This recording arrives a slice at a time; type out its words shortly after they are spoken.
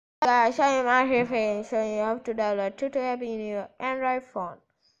Guys, I am Arifin, showing you how to download tutuapp in your Android phone.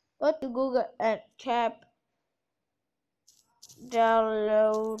 Go to Google and tap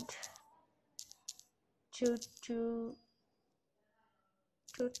download tutuapp.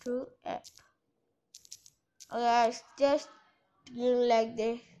 Guys, just give like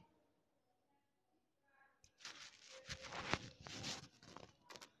this.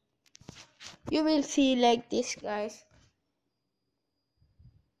 You will see like this, guys.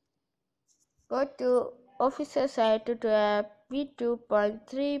 Go to official site tutuapp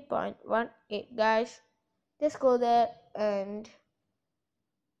v2.3.18, guys. Just go there and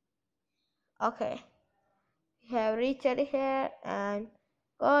okay. We have reached here and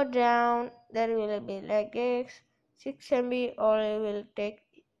go down. There will be like this. 6 MB only will take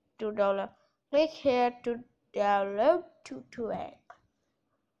 $2. Click here to download tutuapp.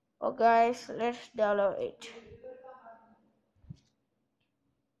 Oh guys, let's download it.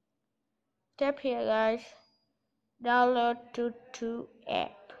 Tap here, guys. Download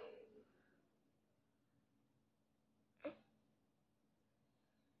tutuapp.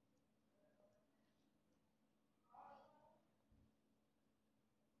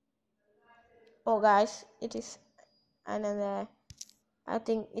 Oh guys, it is another. I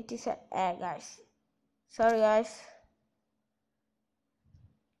think it is an air, guys. Sorry, guys.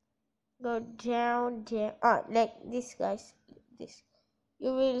 Go down. Like this, guys. This.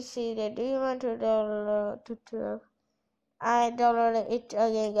 You will see that. Do you want to download tutuapp? I downloaded it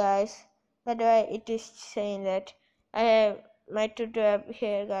again, guys. That's why it is saying that I have my tutuapp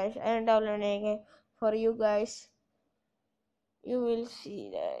here, guys. I am downloading it for you guys. You will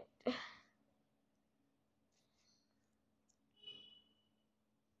see that.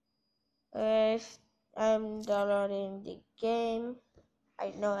 Yes, I'm downloading the game.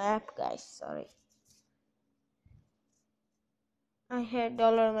 I know app, guys. Sorry. I had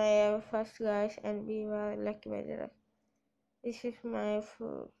downloaded my app first, guys, and be lucky by the rest. This is my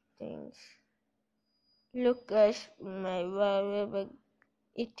full things. Look, guys, my web.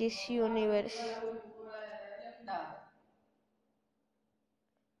 It is universe.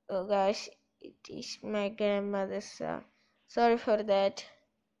 Oh, guys, it is my grandmother's song. Sorry for that.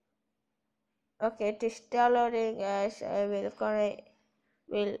 Okay, it is downloading, guys. I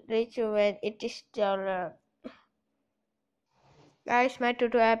will reach you when it is downloaded. Guys, my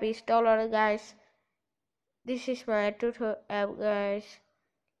tutuapp is downloaded, guys. This is my tutuapp, guys.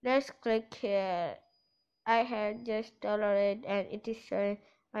 Let's click here. I have just downloaded and it is showing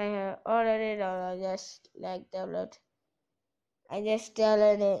I have already downloaded, just like download. I just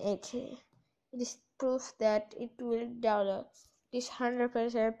downloaded it. It is proof that it will download. It is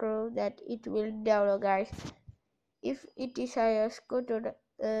 100% proof that it will download, guys. If it is iOS, go to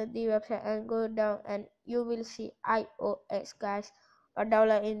the website and go down and you will see iOS, guys, or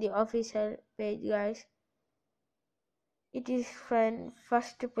download in the official page, guys. It is first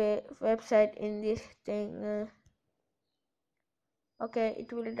website in this thing. Okay,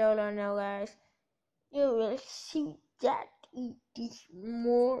 it will download now, guys. You will see that it is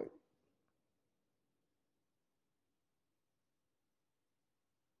more.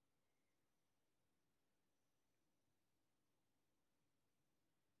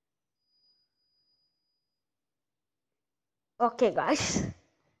 Okay, guys,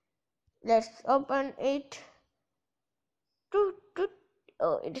 let's open it.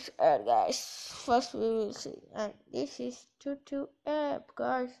 Oh, it is add, guys. First we will see, and this is tutuapp,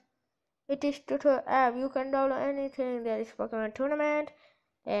 guys. It is tutuapp. You can download anything. There is Pokemon tournament.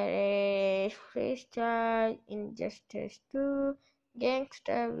 There is freestyle, injustice 2,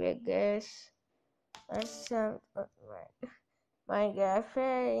 gangster Vegas, and some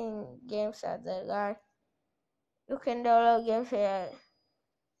Minecraft games are there, guys. You can download games here.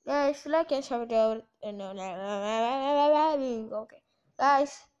 Guys, like and subscribe. Okay,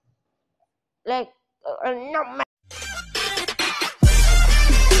 guys, like no.